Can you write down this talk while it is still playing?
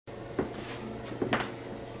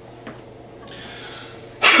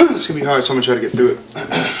It's gonna be hard, so I'm gonna try to get through it.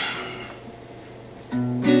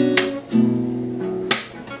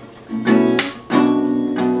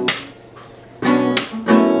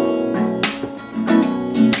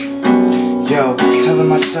 Yo, telling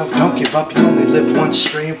myself don't give up, you only live once,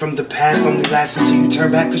 straying from the path only lasts until you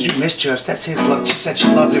turn back cause you misjudged. That's his luck. She said she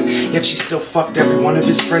loved him, yet she still fucked every one of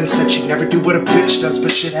his friends. Said she'd never do what a bitch does,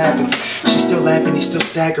 but shit happens. She's still laughing, he's still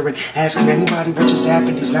staggering, asking anybody what just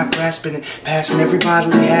happened. He's not grasping it, passing every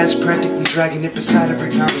bottle he has, practically dragging it beside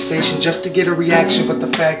every conversation just to get a reaction. But the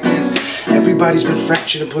fact is, everybody's been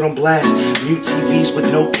fractured and put on blast. Mute TVs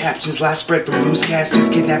with no captions, lies spread from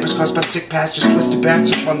newscasters, kidnappers caused by sick pastors, twisted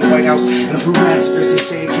bastards from the White House, and approved massacres. They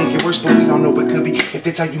say it can't get worse, but we all know it could be. If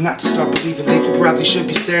they tell you not to start believing, think you probably should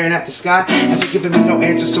be staring at the sky as if giving me no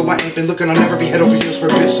answer. So I ain't been looking, I'll never be head over heels for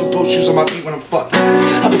a bit. So both shoes on my feet when I'm fucked.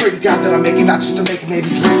 I pray to God that I'm making, not just to make it. Maybe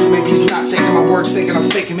he's listening, maybe he's not taking my words, thinking I'm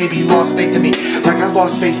faking. Maybe he lost faith in me, like I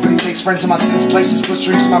lost faith, but he takes friends in my sins, places, puts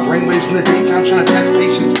dreams in my brainwaves in the daytime, trying to test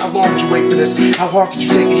patience. How long would you wait for this? How hard could you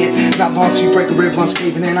take a hit? Not long till you break a rib, lungs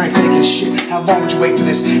caving in, I ain't faking shit. How long would you wait for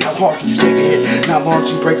this? How hard could you take a hit? Not long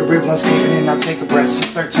till you break a rib, lungs caving in, now take a breath.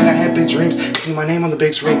 Since 13 I had big dreams, see my name on the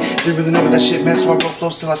big screen. Didn't really know what that shit meant, so I wrote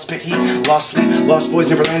flows till I spit heat. Lost sleep, lost boys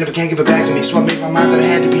never land if I can't give it back to me. So I made my mind that I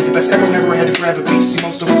had to be the best ever, never had to grab a beat. See,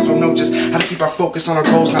 most of us don't know just how to keep our focus on our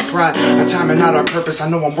goals, not pride, our time and not our purpose. I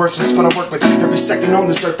know I'm worthless, but I work with every second on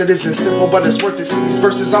this earth that isn't simple, but it's worth it. See these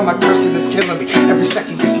verses on my curse and it's killing me. Every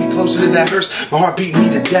second gets me closer to that hearse, my heart beating me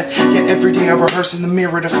to death. Yet every day I rehearse in the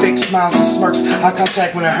mirror the fake smiles and smirks, eye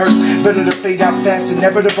contact when it hurts. Better to fade out fast and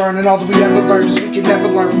never to burn. And all that we ever learned is we can never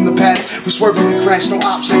learn from the past. We swerve and we crash, no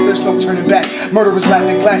options, there's no turning back. Murderers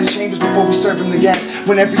laughing glass chambers before we serve them the gas.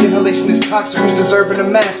 When every inhalation is toxic, who's deserving a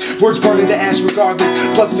mask? Words burning to ash regardless,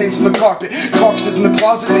 bloodstains on the carpet, carcasses in the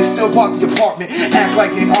closet, they still bought the apartment. Act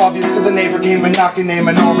like it ain't obvious till the neighbor came and knocking, name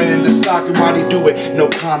an Norman in the stock. And why'd he do it? No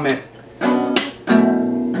comment.